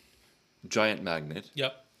giant magnet.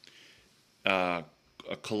 Yep.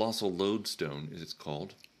 A colossal lodestone, as it's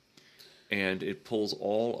called, and it pulls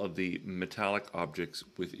all of the metallic objects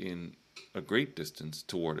within a great distance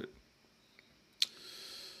toward it.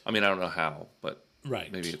 I mean, I don't know how, but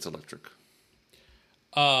maybe it's electric.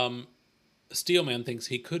 Steelman thinks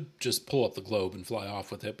he could just pull up the globe and fly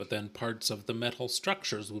off with it, but then parts of the metal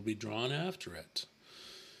structures would be drawn after it.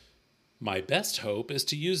 My best hope is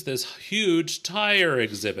to use this huge tire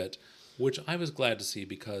exhibit, which I was glad to see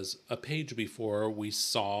because a page before we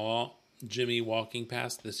saw Jimmy walking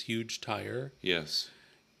past this huge tire. Yes.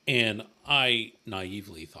 And I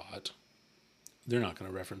naively thought, they're not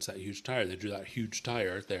going to reference that huge tire. They drew that huge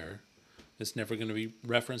tire there. It's never going to be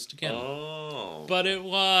referenced again. Oh. But it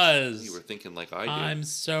was. You were thinking like I did. I'm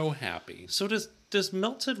so happy. So does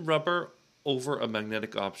melted rubber over a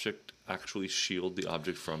magnetic object actually shield the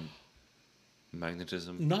object from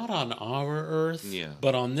magnetism? Not on our Earth,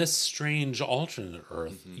 but on this strange alternate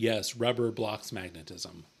Earth, yes, rubber blocks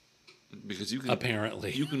magnetism. Because you can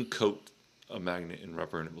apparently you can coat a magnet in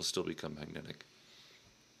rubber and it will still become magnetic.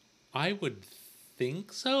 I would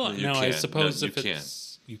think so. No, I suppose if you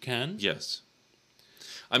it's you can. Yes.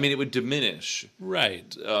 I mean, it would diminish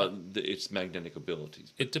its magnetic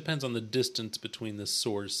abilities. It depends on the distance between the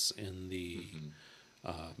source and the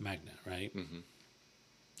magnet, right? Mm-hmm.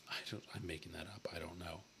 I'm making that up. I don't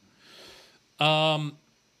know.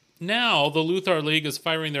 Now, the Luthor League is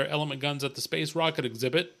firing their element guns at the space rocket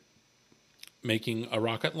exhibit, making a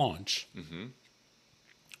rocket launch,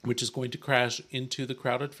 which is going to crash into the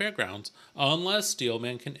crowded fairgrounds unless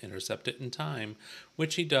Steelman can intercept it in time,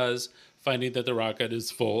 which he does, finding that the rocket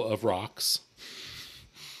is full of rocks.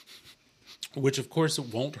 Which, of course,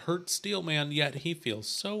 won't hurt Steelman, yet he feels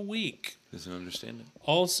so weak. Doesn't understand it.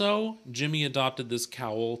 Also, Jimmy adopted this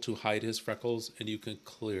cowl to hide his freckles, and you can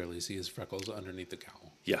clearly see his freckles underneath the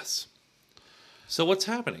cowl. Yes. So what's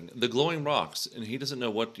happening? The glowing rocks, and he doesn't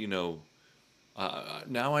know what,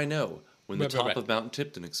 now I know. When the top of Mount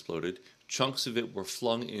Tipton exploded, chunks of it were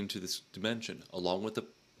flung into this dimension, along with the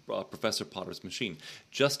Professor Potter's machine.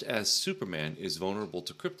 Just as Superman is vulnerable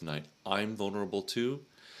to kryptonite, I'm vulnerable to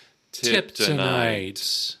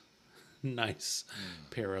Tiptonite. Nice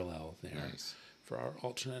parallel there for our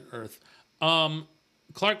alternate Earth.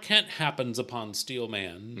 Clark Kent happens upon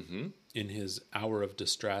Steelman in his hour of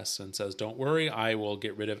distress and says, "Don't worry, I will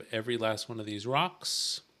get rid of every last one of these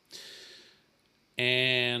rocks."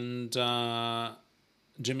 And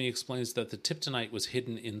Jimmy explains that the Tiptonite was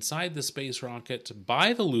hidden inside the space rocket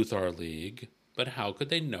by the Luthor League, but how could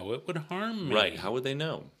they know it would harm me? Right, how would they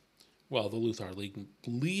know? Well, the Luthor League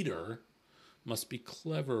leader must be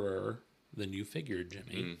cleverer than you figured,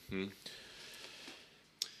 Jimmy. Mm-hmm.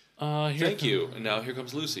 Thank you. And now here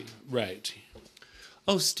comes Lucy. Right.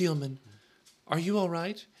 Oh, Steelman, are you all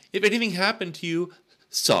right? If anything happened to you,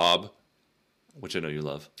 sob. Which I know you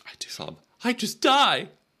love. I do. Sob. I just die.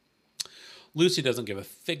 Lucy doesn't give a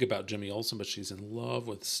fig about Jimmy Olsen, but she's in love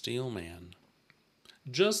with Steelman.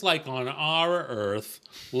 Just like on our Earth,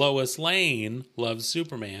 Lois Lane loves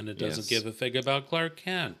Superman and doesn't give a fig about Clark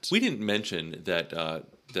Kent. We didn't mention that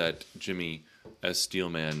that Jimmy, as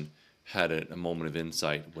Steelman, had a moment of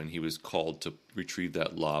insight when he was called to retrieve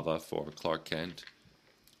that lava for Clark Kent.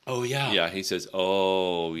 Oh, yeah. Yeah, he says,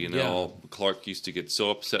 Clark used to get so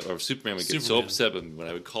upset, or Superman would get so upset with me when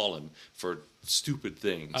I would call him for stupid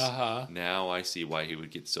things. Uh-huh. Now I see why he would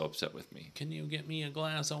get so upset with me. Can you get me a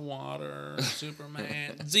glass of water,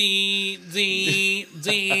 Superman? Z.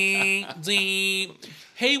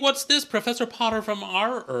 Hey, what's this? Professor Potter from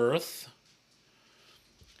our Earth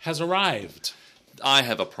has arrived. I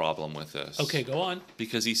have a problem with this. Okay, go on.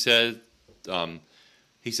 Because he says,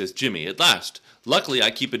 Jimmy, at last. Luckily, I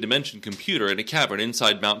keep a dimension computer in a cavern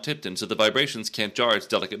inside Mount Tipton so the vibrations can't jar its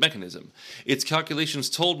delicate mechanism. Its calculations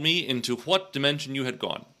told me into what dimension you had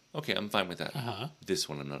gone. Okay, I'm fine with that. Uh-huh. This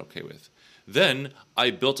one I'm not okay with. Then, I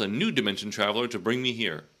built a new dimension traveler to bring me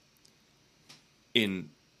here. In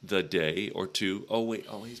the day or two. Oh, wait.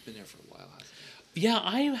 Oh, he's been there for a while. Yeah,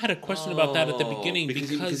 I had a question about that at the beginning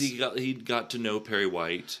because he got to know Perry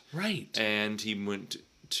White. Right. And he went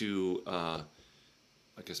to...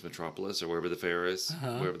 I guess Metropolis or wherever the fair is.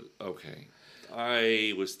 Uh-huh. Okay.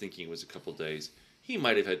 I was thinking it was a couple days. He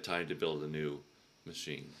might have had time to build a new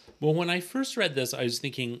machine. Well, when I first read this, I was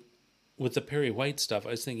thinking, with the Perry White stuff,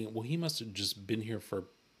 I was thinking, well, he must have just been here for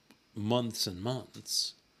months and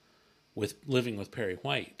months living with Perry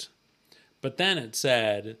White. But then it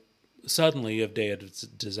said, suddenly, a day of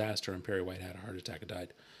disaster, and Perry White had a heart attack and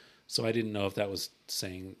died. So I didn't know if that was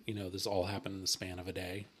saying, this all happened in the span of a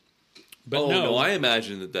day. But no, I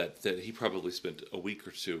imagine that he probably spent a week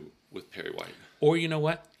or two with Perry White. Or you know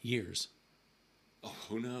what? Years. Oh,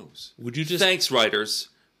 who knows? Would you just Thanks, writers.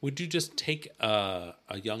 Would you just take a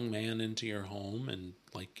young man into your home and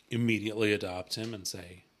immediately adopt him and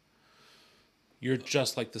say, "You're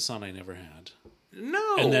just like the son I never had"?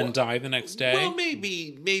 No. And then die the next day? Well,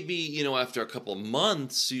 maybe after a couple of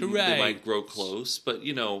months they might grow close, but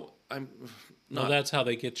I'm not. No, that's how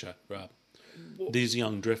they get you, Rob. These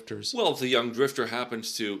young drifters. Well, if the young drifter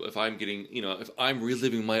happens to, if I'm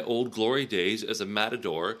reliving my old glory days as a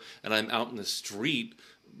matador, and I'm out in the street,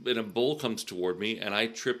 and a bull comes toward me, and I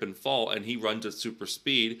trip and fall, and he runs at super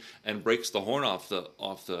speed and breaks the horn off the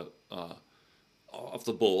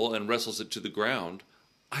bull and wrestles it to the ground,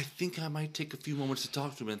 I think I might take a few moments to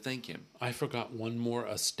talk to him and thank him. I forgot one more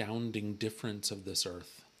astounding difference of this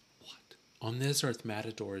Earth. What? On this Earth,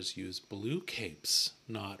 matadors use blue capes,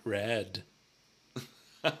 not red.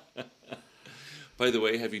 By the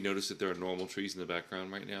way, have you noticed that there are normal trees in the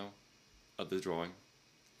background right now of the drawing?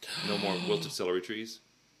 No more wilted celery trees?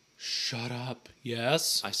 Shut up.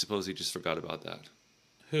 Yes? I suppose he just forgot about that.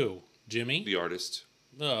 Who? Jimmy? The artist.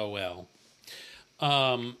 Oh, well.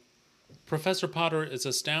 Professor Potter is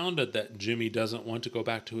astounded that Jimmy doesn't want to go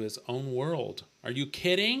back to his own world. Are you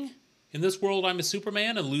kidding? In this world, I'm a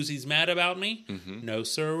Superman and Lucy's mad about me? Mm-hmm. No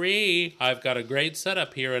siree. I've got a great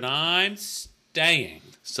setup here and I'm staying.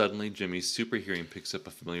 Suddenly, Jimmy's super hearing picks up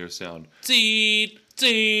a familiar sound. Teet,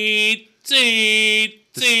 teet,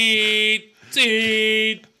 teet, teet,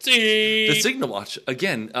 teet, teet. The signal watch.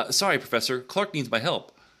 Again, sorry, Professor. Clark needs my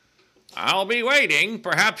help. I'll be waiting.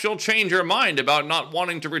 Perhaps you'll change your mind about not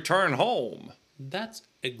wanting to return home. That's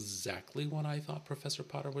exactly what I thought Professor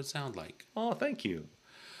Potter would sound like. Oh, thank you.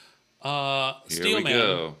 Steelman. Here we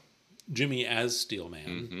go. Jimmy as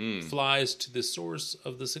Steelman flies to the source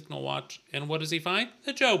of the signal watch, and what does he find?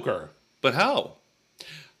 The Joker. But how?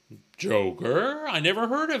 Joker? I never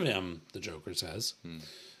heard of him, the Joker says.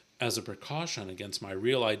 As a precaution against my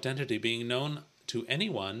real identity being known to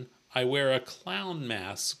anyone, I wear a clown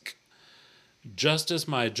mask. Just as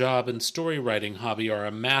my job and story writing hobby are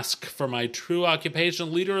a mask for my true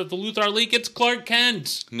occupation, leader of the Luthor League, it's Clark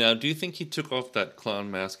Kent. Now, do you think he took off that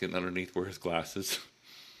clown mask and underneath were his glasses?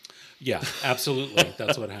 Yeah, absolutely.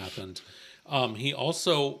 That's what happened. He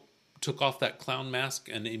also took off that clown mask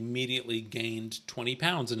and immediately gained 20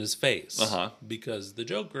 pounds in his face. Because the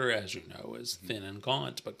Joker, as you know, is thin and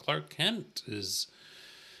gaunt. But Clark Kent is,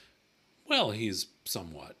 well, he's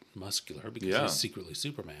somewhat muscular because he's secretly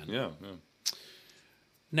Superman. Yeah.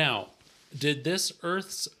 Now, did this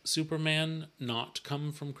Earth's Superman not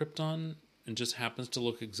come from Krypton and just happens to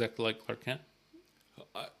look exactly like Clark Kent?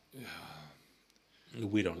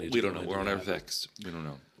 We don't need. We don't know. We're on Earth X. We don't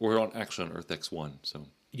know. We're actually on Earth X1. So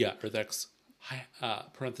yeah, Earth X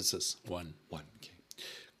parenthesis 1. Okay.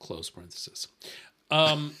 Close parenthesis.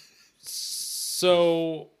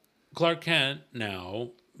 So Clark Kent,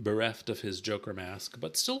 now bereft of his Joker mask,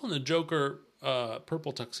 but still in the Joker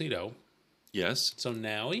purple tuxedo. Yes. So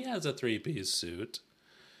now he has a 3-piece suit.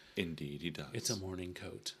 Indeed, he does. It's a morning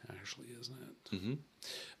coat, actually, isn't it?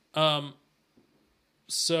 Mm-hmm.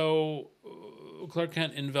 So Clark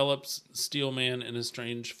Kent envelops Steelman in a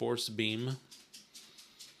strange force beam,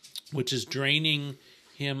 which is draining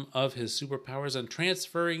him of his superpowers and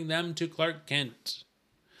transferring them to Clark Kent.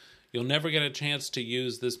 You'll never get a chance to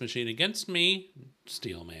use this machine against me,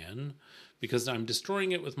 Steelman, because I'm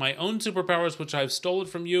destroying it with my own superpowers, which I've stolen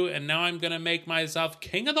from you, and now I'm going to make myself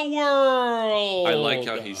king of the world. I like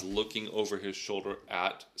how he's looking over his shoulder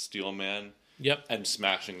at Steelman. Yep. And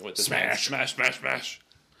smashing with his Smash. hand. Smash.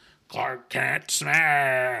 Clark Kent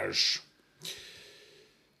smash.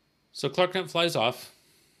 So Clark Kent flies off,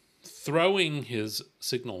 throwing his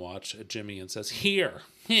signal watch at Jimmy and says, "Here,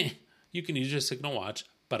 you can use your signal watch,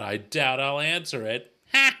 but I doubt I'll answer it."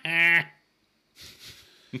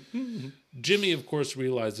 Jimmy, of course,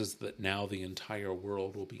 realizes that now the entire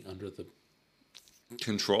world will be under the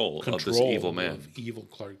Control of this evil man. Of evil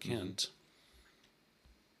Clark Kent.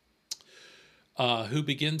 Who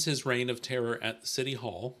begins his reign of terror at City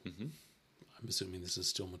Hall. Mm-hmm. I'm assuming this is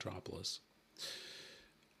still Metropolis.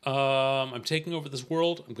 I'm taking over this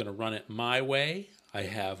world. I'm going to run it my way. I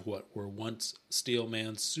have what were once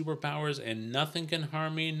Steelman's superpowers, and nothing can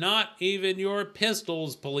harm me, not even your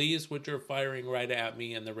pistols, police, which are firing right at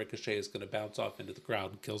me, and the ricochet is going to bounce off into the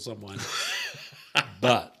crowd and kill someone.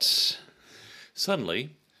 But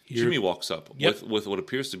suddenly, Jimmy walks up with what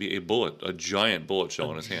appears to be a giant bullet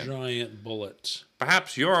shell in his hand. Giant bullet.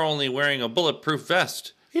 Perhaps you're only wearing a bulletproof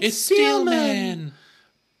vest. It's Steelman!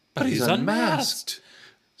 But he's unmasked.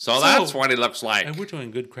 So that's what he looks like. And we're doing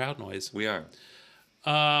good crowd noise. We are.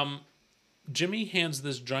 Jimmy hands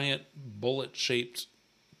this giant bullet-shaped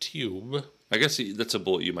tube. I guess that's a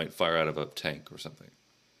bullet you might fire out of a tank or something.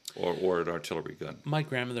 Or an artillery gun. My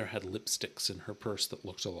grandmother had lipsticks in her purse that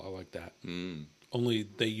looked a lot like that. Mm. Only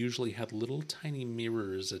they usually had little tiny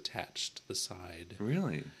mirrors attached to the side.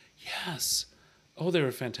 Really? Yes. Oh, they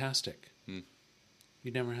were fantastic. Mm.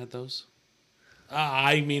 You never had those?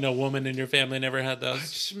 I mean, a woman in your family never had those? I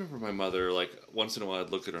just remember my mother, like, once in a while I'd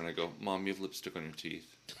look at her and I'd go, "Mom, you have lipstick on your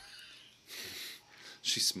teeth."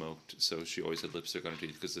 She smoked, so she always had lipstick on her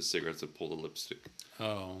teeth because the cigarettes would pull the lipstick.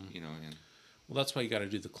 Oh. You know, and... Well, that's why you got to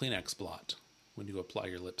do the Kleenex blot when you apply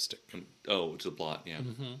your lipstick. Oh, to the blot, yeah.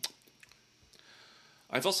 Mm-hmm.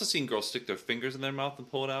 I've also seen girls stick their fingers in their mouth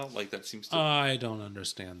and pull it out. Like, that seems to... I don't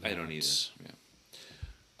understand that. I don't either,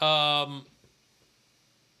 yeah.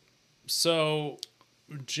 So,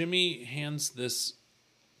 Jimmy hands this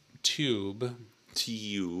tube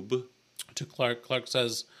to Clark. Clark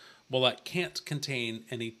says, "Well, that can't contain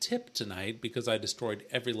any Tiptonite because I destroyed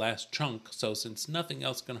every last chunk, so since nothing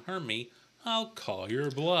else can harm me, I'll call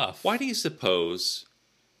your bluff." Why do you suppose...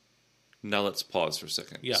 Now let's pause for a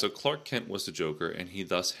second. Yeah. So Clark Kent was the Joker, and he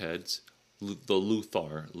thus heads the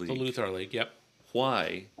Luthor League. The Luthor League, yep.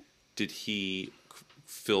 Why did he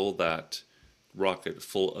fill that rocket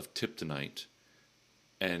full of Tiptonite,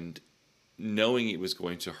 and knowing it was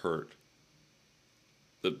going to hurt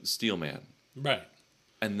the Steelman, Right.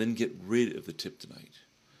 and then get rid of the Tiptonite?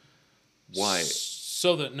 Why?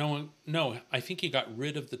 So that no one... No, I think he got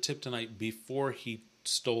rid of the Tiptonite before he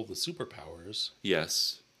stole the superpowers.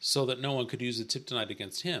 Yes. So that no one could use the Tiptonite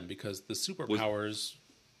against him, because the superpowers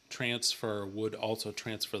transfer would also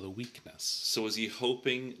transfer the weakness. So was he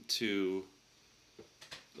hoping to...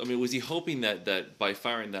 I mean, was he hoping that by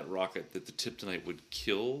firing that rocket that the Tiptonite would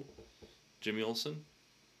kill Jimmy Olsen?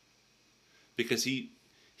 Because he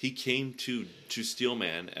came to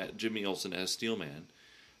Steelman, at Jimmy Olsen as Steelman,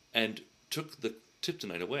 and took the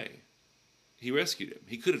Tiptonite away. He rescued him.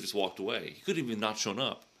 He could have just walked away. He could have even not shown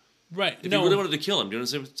up. Right. If you really wanted to kill him, do you know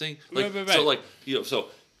what I'm saying? Like, Right. So, like, you know, so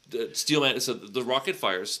Steelman. So the rocket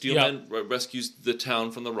fires. Steelman rescues the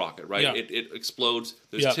town from the rocket. Right. Yeah. It explodes.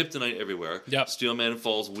 There's Tiptonite everywhere. Yeah. Steelman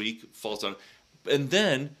falls weak, falls down, and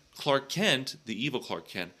then Clark Kent, the evil Clark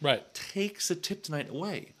Kent, takes the Tiptonite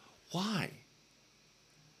away. Why?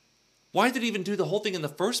 Why did he even do the whole thing in the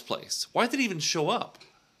first place? Why did he even show up?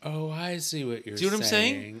 Oh, I see what you're saying. Do you know what I'm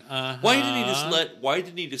saying? Uh-huh. Why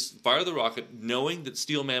didn't he just fire the rocket knowing that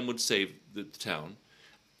Steelman would save the town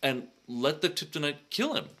and let the Tiptonite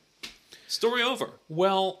kill him? Story over.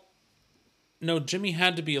 Well, no, Jimmy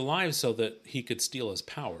had to be alive so that he could steal his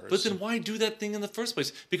powers. But then why do that thing in the first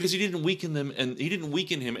place? Because he didn't weaken him, and he didn't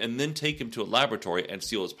weaken him and then take him to a laboratory and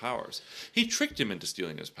steal his powers. He tricked him into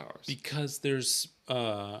stealing his powers. Because there's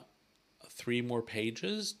 3 more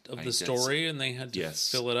pages of the story, and they had to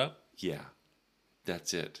fill it up. Yeah,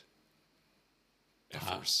 that's it.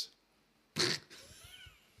 Effers.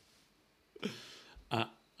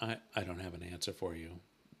 I don't have an answer for you.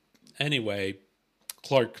 Anyway,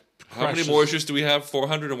 Clark. How many more issues do we have?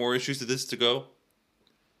 400 or more issues to this to go?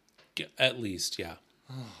 At least, yeah.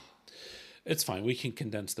 It's fine. We can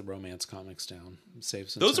condense the romance comics down. Save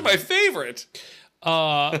some Those time. are my favorite.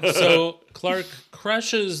 So Clark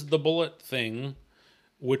crushes the bullet thing,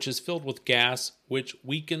 which is filled with gas, which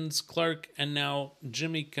weakens Clark, and now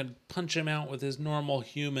Jimmy can punch him out with his normal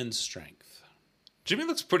human strength. Jimmy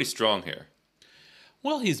looks pretty strong here.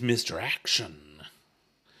 Well, he's Mr. Action.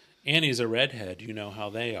 And he's a redhead. You know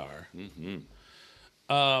how they are. Mm-hmm.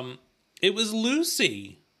 It was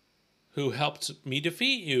Lucy who helped me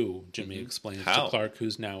defeat you, Jimmy explains to Clark,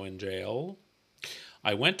 who's now in jail.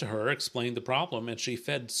 I went to her, explained the problem, and she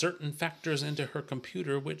fed certain factors into her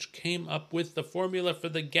computer, which came up with the formula for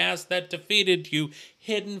the gas that defeated you.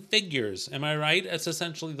 Hidden figures. Am I right? That's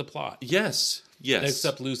essentially the plot. Yes.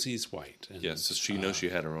 Except Lucy's white. And, yes, so she knows she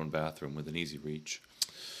had her own bathroom with an easy reach.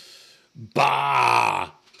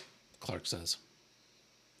 Bah! Clark says.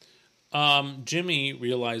 Jimmy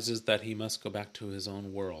realizes that he must go back to his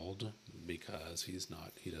own world because he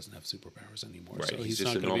doesn't have superpowers anymore. Right, So he's he's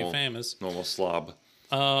just not a going to be famous. Normal slob.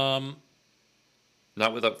 Not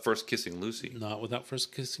without first kissing Lucy. Not without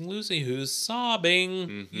first kissing Lucy, who's sobbing.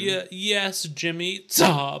 Mm-hmm. Yes, Jimmy,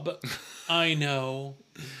 sob. I know.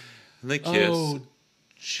 And they kiss. Oh,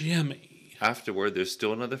 Jimmy. Afterward, there's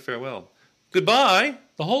still another farewell. Goodbye.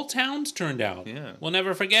 The whole town's turned out. Yeah. We'll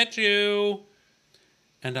never forget you.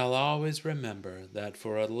 And I'll always remember that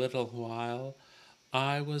for a little while,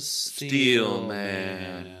 I was Steel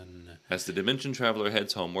Man. As the Dimension Traveler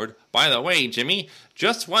heads homeward. By the way, Jimmy,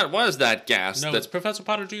 just what was that gas? No, it's Professor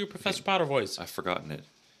Potter. Do your Professor Potter voice. I've forgotten it.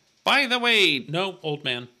 By the way... No, old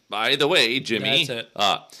man. By the way, Jimmy. That's it.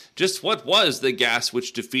 Just what was the gas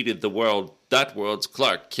which defeated that world's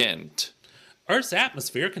Clark Kent? Earth's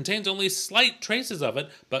atmosphere contains only slight traces of it,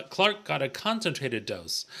 but Clark got a concentrated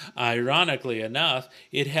dose. Ironically enough,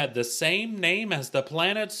 it had the same name as the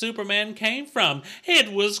planet Superman came from.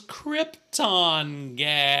 It was Krypton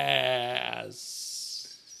gas.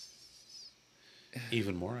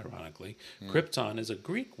 Even more ironically, Krypton is a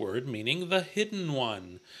Greek word meaning the hidden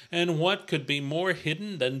one. And what could be more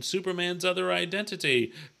hidden than Superman's other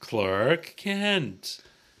identity? Clark Kent.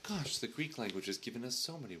 Gosh, the Greek language has given us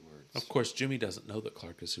so many words. Of course, Jimmy doesn't know that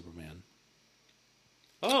Clark is Superman.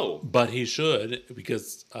 Oh. But he should,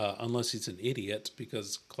 because unless he's an idiot,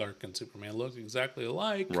 because Clark and Superman look exactly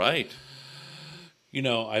alike. Right. You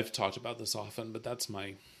know, I've talked about this often, but that's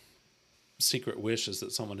my secret wish, is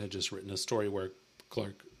that someone had just written a story where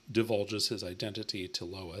Clark divulges his identity to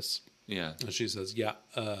Lois. Yeah. And she says,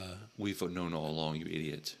 we've known all along, you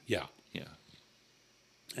idiot. Yeah. Yeah.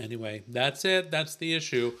 Anyway, that's it. That's the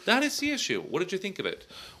issue. That is the issue. What did you think of it?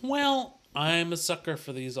 Well, I'm a sucker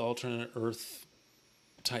for these alternate Earth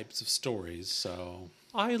types of stories, so...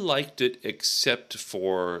 I liked it except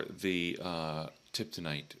for the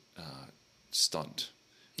Kryptonite stunt.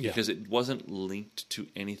 Yeah. Because it wasn't linked to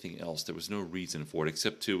anything else. There was no reason for it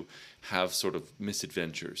except to have sort of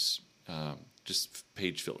misadventures. Just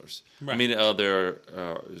page fillers. Right. I mean,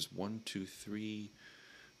 there's 1, 2, 3,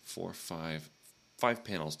 4, 5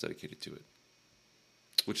 panels dedicated to it,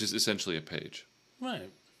 which is essentially a page.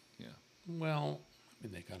 Right. Yeah. Well, I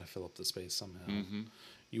mean, they got to fill up the space somehow. Mm-hmm.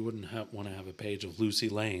 You wouldn't want to have a page of Lucy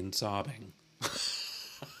Lane sobbing.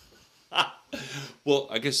 Well,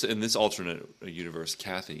 I guess in this alternate universe,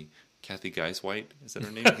 Kathy Geiswhite, is that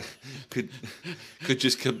her name?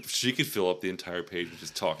 She could fill up the entire page with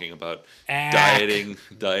just talking about dieting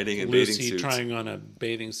and Lucy bathing suits. trying on a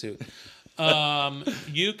bathing suit.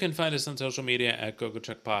 You can find us on social media at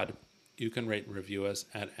GoGoCheckPod. You can rate and review us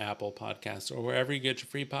at Apple Podcasts or wherever you get your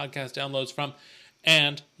free podcast downloads from.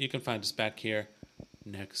 And you can find us back here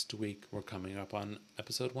next week. We're coming up on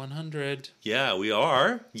episode 100. Yeah, we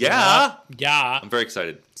are. Yeah. Yeah. I'm very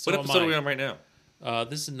excited. So what episode am I. are we on right now?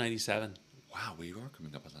 This is 97. Wow, we are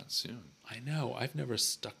coming up on that soon. I know. I've never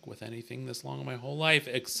stuck with anything this long in my whole life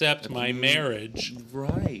except my marriage.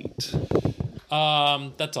 Right.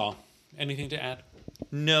 That's all. Anything to add?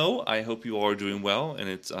 No, I hope you all are doing well, and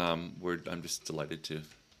it's I'm just delighted to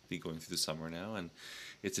be going through the summer now, and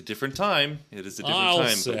it's a different time. It is a different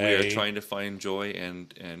time, but we are trying to find joy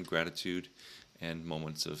and gratitude and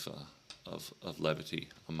moments of of levity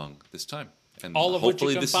among this time. And All of which you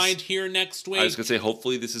hopefully can this find is, here next week. I was going to say,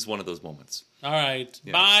 hopefully this is one of those moments. All right.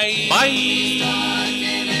 Yeah. Bye. Bye. Dark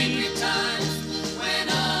and angry times.